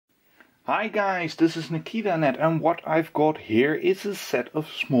Hi guys, this is NikitaNet, and what I've got here is a set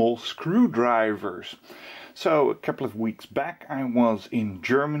of small screwdrivers. So a couple of weeks back I was in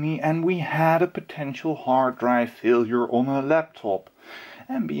Germany and we had a potential hard drive failure on a laptop.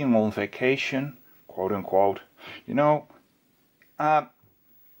 And being on vacation, quote unquote, I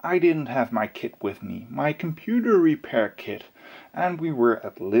didn't have my kit with me, my computer repair kit, and we were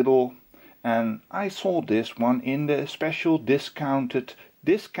at Lidl and I saw this one in the special discount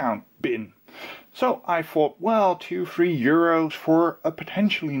bin. So I thought, well, 2-3 euros for a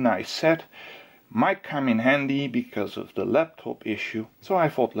potentially nice set might come in handy because of the laptop issue. So I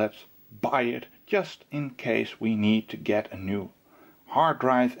thought, let's buy it just in case we need to get a new hard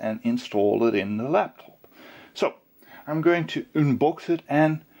drive and install it in the laptop. So I'm going to unbox it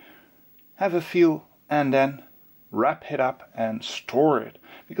and have a feel and then wrap it up and store it,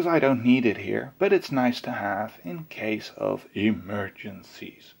 because I don't need it here, but it's nice to have in case of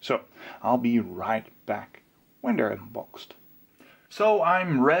emergencies. So I'll be right back when they're unboxed. So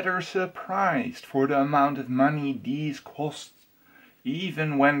I'm rather surprised for the amount of money these cost,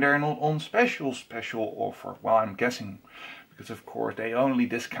 even when they're not on special offer. Well, I'm guessing because of course they only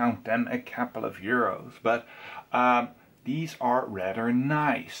discount them a couple of euros, but these are rather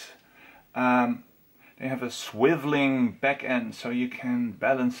nice. They have a swiveling back end, so you can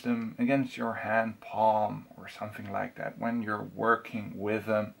balance them against your hand palm or something like that when you're working with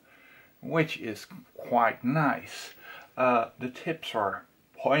them, which is quite nice. The tips are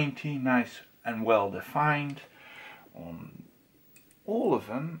pointy, nice and well defined. On all of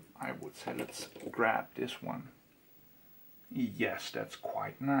them, I would say, let's grab this one. Yes, that's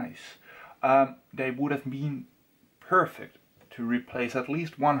quite nice. They would have been perfect to replace at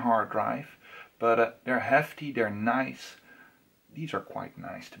least one hard drive. But they're hefty, they're nice. These are quite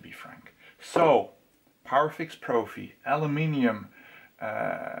nice, to be frank. So, Powerfix Profi, Aluminium,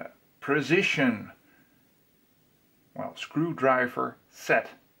 Precision, well, screwdriver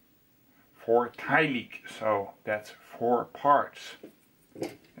set for Teilig. So that's 4 parts.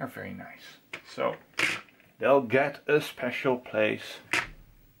 They're very nice. So they'll get a special place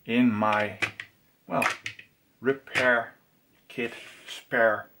in my, well, repair kit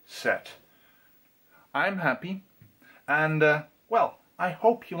spare set. I'm happy, and well, I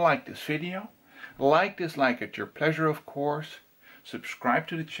hope you like this video. Like, dislike at your pleasure, of course. Subscribe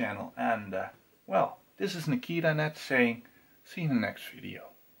to the channel, and well, this is NikitaNet saying, see you in the next video.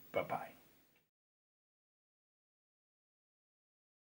 Bye bye.